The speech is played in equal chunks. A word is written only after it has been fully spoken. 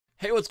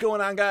Hey, what's going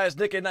on, guys?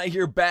 Nick and I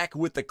here, back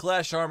with the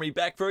Clash Army,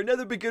 back for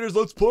another beginner's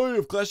Let's Play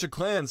of Clash of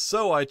Clans.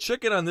 So I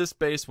check in on this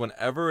base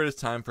whenever it is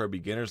time for a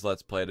beginner's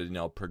Let's Play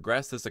to,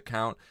 progress this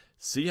account,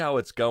 see how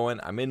it's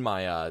going. I'm in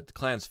my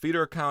Clans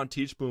Feeder account,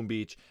 Teach Boom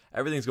Beach.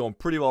 Everything's going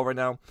pretty well right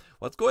now.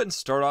 Let's go ahead and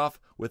start off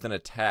with an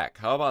attack.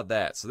 How about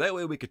that? So that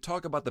way we could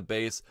talk about the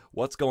base,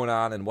 what's going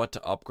on, and what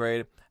to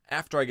upgrade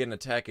after I get an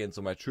attack in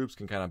so my troops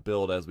can kind of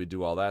build as we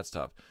do all that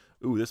stuff.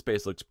 Ooh, this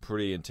base looks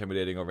pretty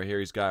intimidating over here.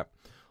 He's got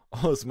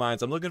all his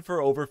mines. I'm looking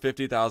for over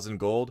 50,000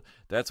 gold.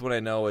 That's when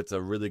I know it's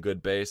a really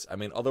good base. I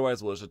mean,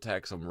 otherwise we'll just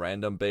attack some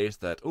random base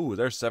that, ooh,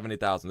 there's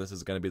 70,000. This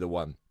is going to be the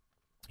one.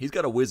 He's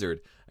got a wizard,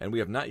 and we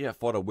have not yet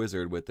fought a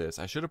wizard with this.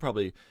 I should have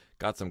probably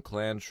got some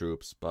clan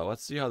troops, but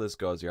let's see how this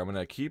goes here. I'm going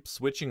to keep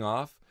switching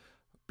off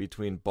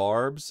between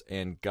barbs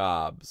and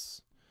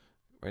gobs.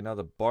 Right now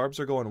the barbs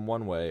are going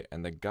one way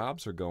and the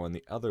gobs are going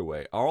the other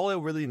way. All I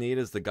really need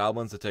is the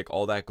goblins to take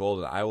all that gold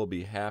and I will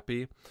be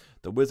happy.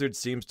 The wizard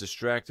seems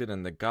distracted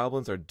and the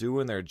goblins are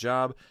doing their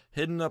job,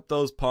 hitting up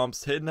those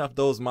pumps, hitting up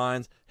those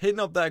mines, hitting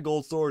up that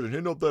gold storage, and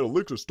hitting up that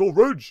elixir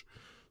storage.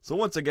 So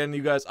once again,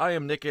 you guys, I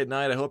am Nick at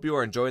Night. I hope you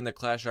are enjoying the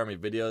Clash Army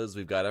videos.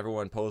 We've got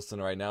everyone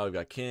posting right now. We've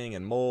got King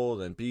and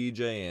Mold and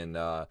BJ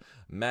and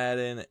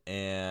Madden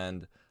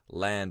and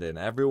Landon.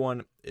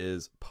 Everyone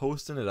is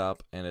posting it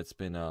up, and it's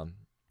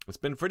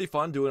been pretty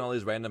fun doing all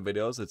these random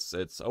videos.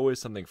 It's always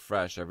something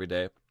fresh every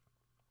day.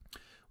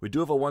 We do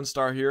have a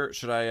 1-star here.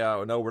 Should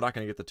I? No, we're not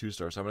going to get the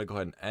 2-star, so I'm going to go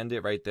ahead and end it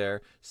right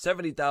there.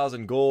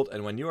 70,000 gold,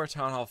 and when you are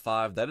Town Hall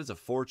 5, that is a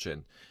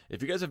fortune.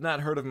 If you guys have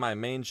not heard of my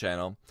main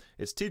channel,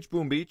 it's Teach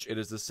Boom Beach. It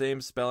is the same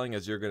spelling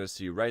as you're going to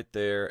see right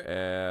there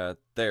at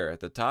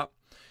the top.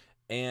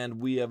 And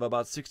we have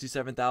about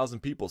 67,000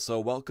 people, so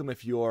welcome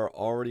if you are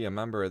already a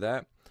member of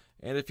that.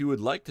 And if you would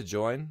like to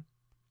join,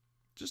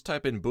 just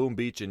type in Boom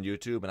Beach in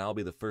YouTube and I'll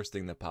be the first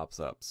thing that pops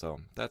up. So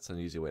that's an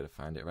easy way to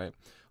find it, right?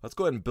 Let's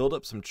go ahead and build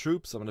up some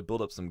troops. I'm going to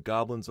build up some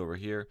goblins over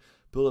here,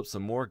 build up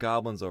some more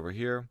goblins over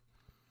here,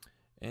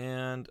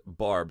 and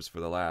barbs for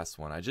the last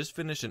one. I just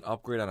finished an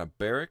upgrade on a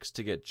barracks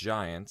to get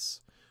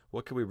giants.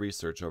 What can we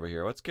research over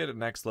here? Let's get a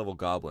next level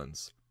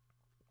goblins.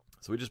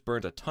 So we just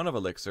burned a ton of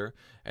elixir,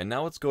 and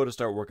now let's go to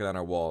start working on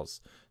our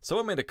walls.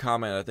 Someone made a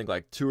comment, I think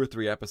like 2 or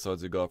 3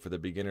 episodes ago for the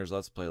beginners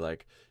Let's Play,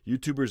 like,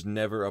 YouTubers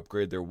never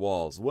upgrade their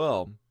walls.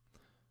 Well,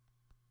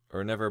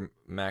 or never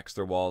max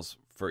their walls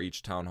for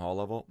each Town Hall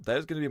level. That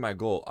is going to be my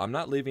goal. I'm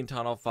not leaving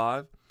Town Hall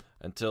 5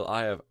 until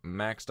I have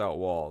maxed out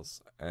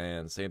walls.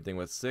 And same thing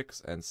with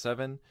 6 and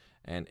 7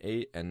 and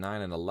 8 and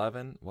 9 and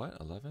 11. What?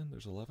 11?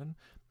 There's 11?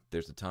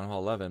 There's the Town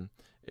Hall 11.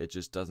 It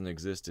just doesn't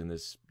exist in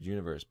this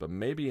universe. But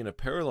maybe in a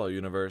parallel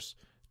universe,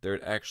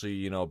 there'd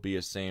actually, be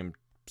a same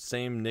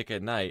Nick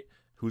at Night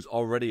who's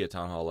already at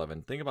Town Hall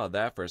 11. Think about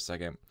that for a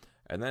second,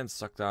 and then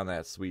suck down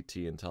that sweet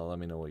tea and let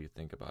me know what you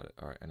think about it.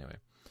 All right, anyway.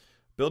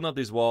 Building up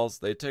these walls,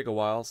 they take a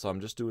while, so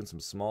I'm just doing some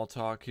small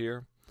talk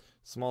here.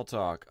 Small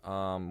talk.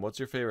 What's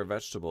your favorite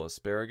vegetable?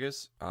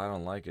 Asparagus? I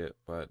don't like it,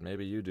 but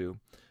maybe you do.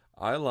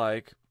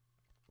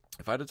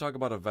 If I had to talk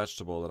about a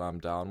vegetable that I'm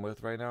down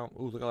with right now,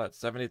 ooh, look at that,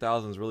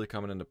 70,000 is really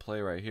coming into play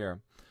right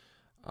here.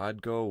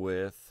 I'd go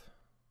with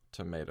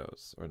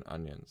tomatoes or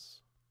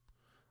onions.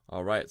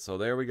 All right, so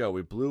there we go.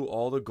 We blew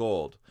all the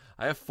gold.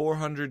 I have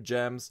 400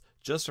 gems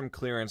just from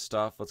clearing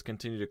stuff. Let's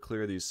continue to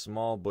clear these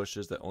small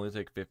bushes that only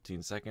take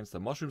 15 seconds. The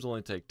mushrooms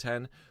only take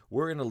 10.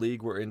 We're in a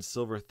league. We're in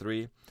silver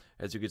 3.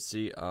 As you can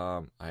see,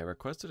 I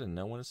requested and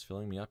no one is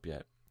filling me up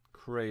yet.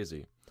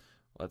 Crazy.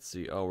 Let's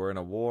see. Oh, we're in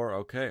a war.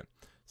 Okay.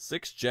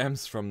 6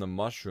 gems from the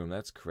mushroom.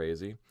 That's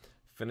crazy.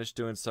 Finished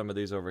doing some of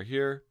these over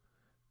here.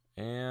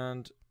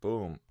 And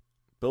boom.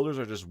 Builders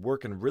are just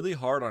working really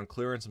hard on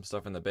clearing some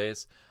stuff in the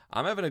base.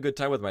 I'm having a good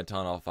time with my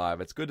Town Hall 5.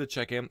 It's good to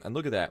check in. And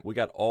look at that. We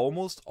got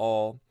almost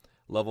all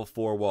level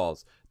 4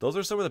 walls. Those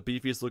are some of the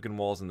beefiest looking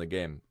walls in the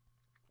game.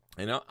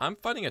 I'm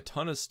finding a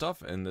ton of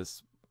stuff in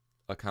this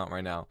account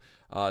right now.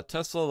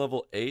 Tesla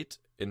level 8,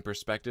 in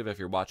perspective, if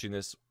you're watching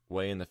this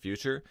way in the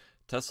future,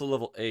 Tesla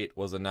level 8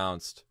 was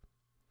announced.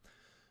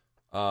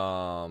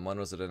 When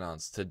was it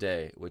announced?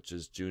 Today, which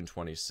is June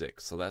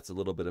 26th. So that's a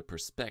little bit of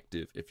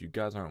perspective if you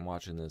guys aren't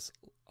watching this,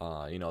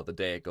 the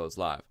day it goes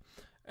live.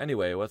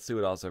 Anyway, let's see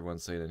what else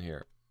everyone's saying in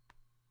here.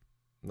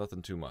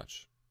 Nothing too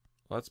much.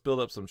 Let's build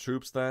up some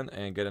troops then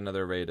and get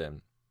another raid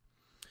in.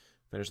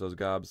 Finish those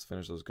gobs,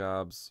 finish those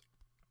gobs.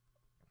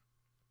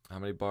 How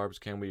many barbs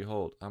can we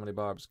hold? How many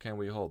barbs can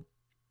we hold?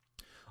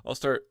 I'll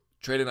start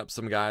trading up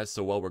some guys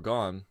so while we're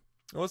gone.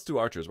 Oh, let's do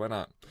archers, why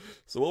not?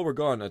 So while we're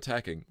gone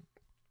attacking,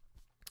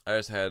 I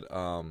just had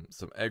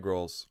some egg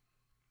rolls.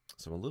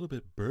 So I'm a little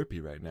bit burpy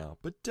right now.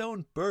 But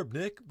don't burp,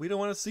 Nick. We don't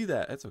want to see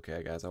that. It's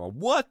okay, guys.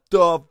 What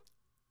the?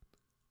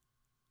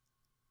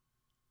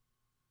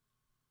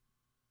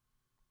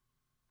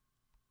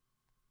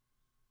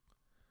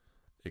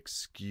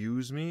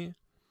 Excuse me?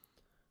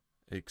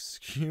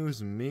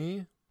 Excuse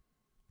me?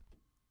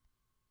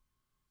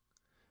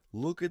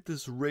 Look at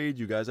this raid,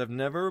 you guys. I've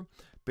never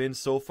been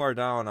so far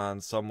down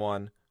on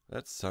someone.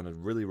 That sounded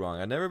really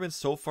wrong. I've never been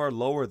so far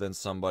lower than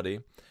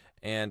somebody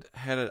and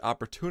had an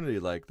opportunity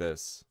like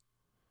this.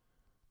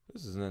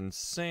 This is an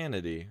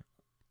insanity.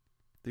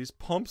 These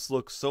pumps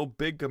look so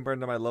big compared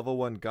to my level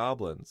 1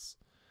 goblins.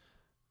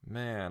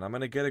 Man, I'm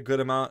going to get a good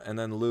amount and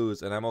then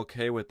lose, and I'm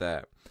okay with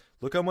that.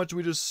 Look how much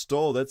we just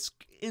stole. That's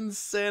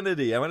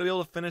insanity. I'm going to be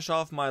able to finish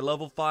off my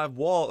level 5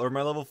 wall, or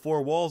my level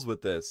 4 walls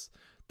with this.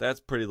 That's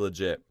pretty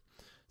legit.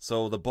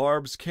 So the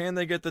barbs, can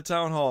they get the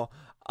town hall?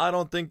 I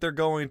don't think they're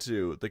going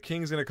to. The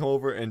king's going to come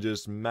over and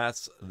just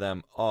mess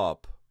them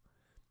up.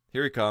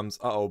 Here he comes.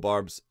 Uh-oh,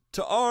 barbs.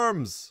 To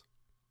arms!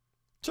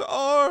 To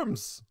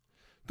arms!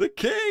 The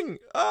king!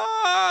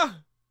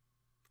 Ah!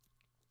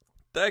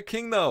 That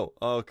king, though.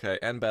 Okay,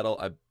 end battle.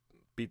 I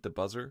beat the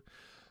buzzer.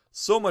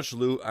 So much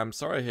loot. I'm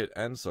sorry I hit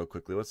end so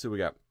quickly. Let's see what we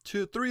got.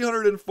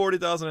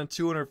 340,000 and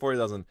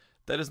 240,000.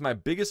 That is my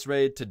biggest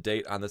raid to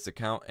date on this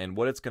account, and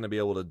what it's going to be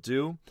able to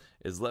do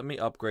is let me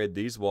upgrade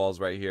these walls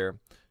right here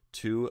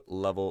to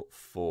level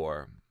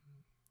 4.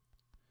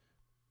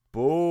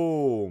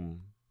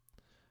 Boom.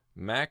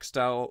 Maxed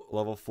out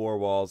level 4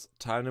 walls.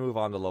 Time to move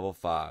on to level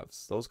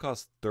 5s. Those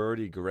cost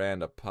 30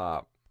 grand a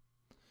pop.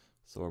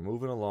 So we're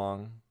moving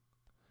along.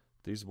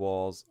 These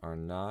walls are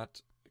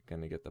not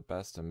going to get the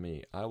best of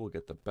me. I will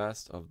get the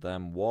best of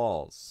them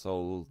walls.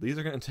 So these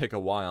are going to take a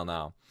while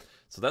now.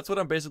 So that's what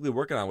I'm basically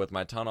working on with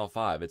my Town Hall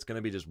 5. It's going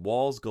to be just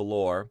walls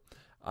galore.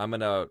 I'm going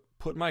to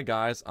put my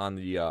guys on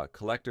the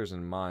collectors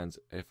and mines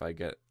if I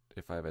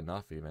have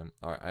enough even.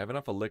 All right, I have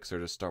enough elixir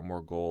to start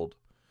more gold.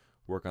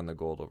 Work on the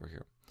gold over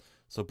here.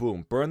 So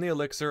boom, burn the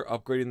elixir,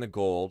 upgrading the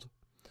gold.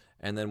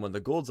 And then when the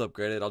gold's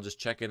upgraded, I'll just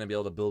check in and be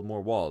able to build more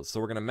walls. So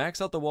we're going to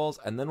max out the walls,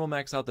 and then we'll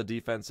max out the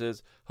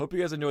defenses. Hope you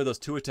guys enjoyed those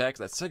 2 attacks.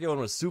 That second one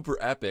was super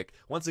epic.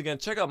 Once again,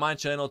 check out my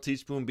channel,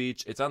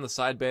 TeachBoomBeach. It's on the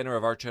side banner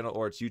of our channel,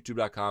 or it's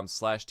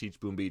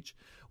youtube.com/TeachBoomBeach.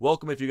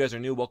 Welcome if you guys are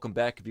new. Welcome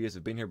back if you guys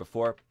have been here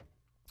before.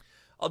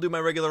 I'll do my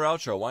regular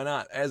outro. Why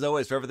not? As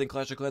always, for everything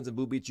Clash of Clans and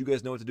Boom Beach, you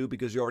guys know what to do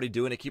because you're already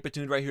doing it. Keep it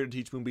tuned right here to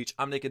Teach Boom Beach.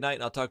 I'm Naked Knight,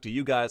 and I'll talk to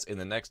you guys in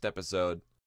the next episode.